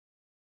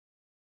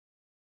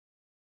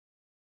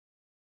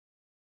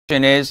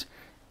Is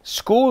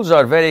schools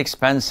are very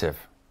expensive.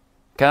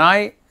 Can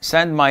I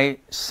send my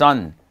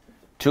son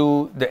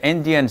to the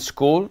Indian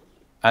school?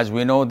 As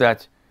we know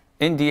that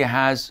India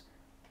has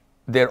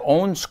their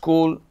own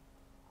school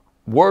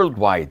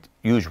worldwide,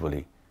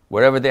 usually,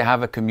 wherever they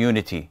have a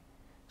community.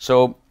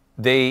 So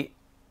they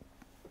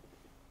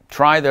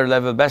try their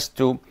level best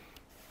to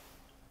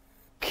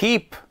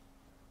keep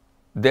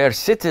their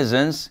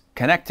citizens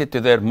connected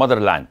to their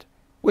motherland,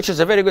 which is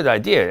a very good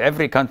idea.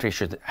 Every country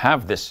should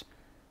have this.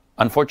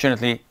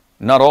 Unfortunately,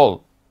 not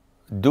all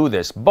do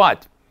this.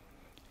 But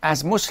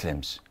as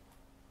Muslims,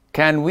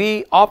 can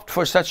we opt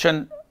for such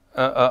an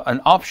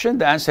option?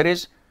 The answer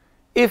is,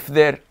 if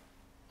there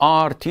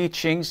are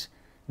teachings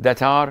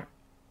that are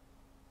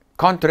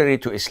contrary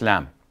to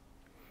Islam,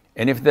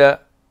 and if the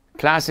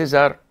classes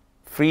are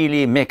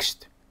freely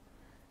mixed,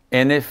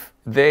 and if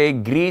they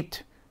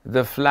greet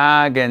the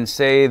flag and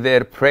say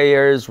their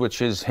prayers,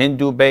 which is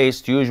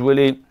Hindu-based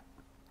usually,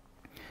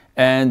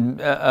 and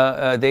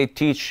they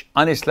teach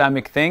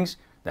un-Islamic things,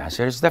 the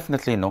answer is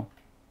definitely no.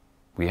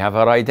 We have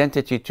our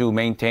identity to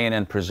maintain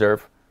and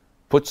preserve.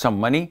 Put some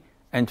money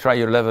and try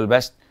your level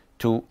best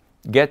to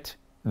get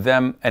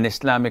them an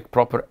Islamic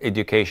proper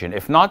education.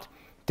 If not,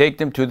 take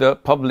them to the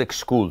public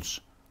schools,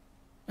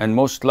 and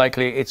most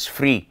likely it's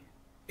free.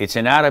 It's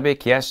in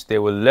Arabic, yes, they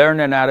will learn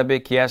in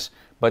Arabic, yes,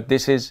 but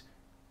this is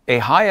a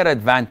higher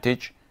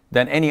advantage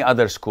than any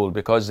other school,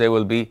 because they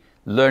will be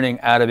learning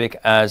Arabic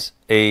as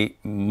a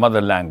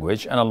mother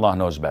language, and Allah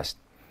knows best.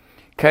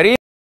 Kareem.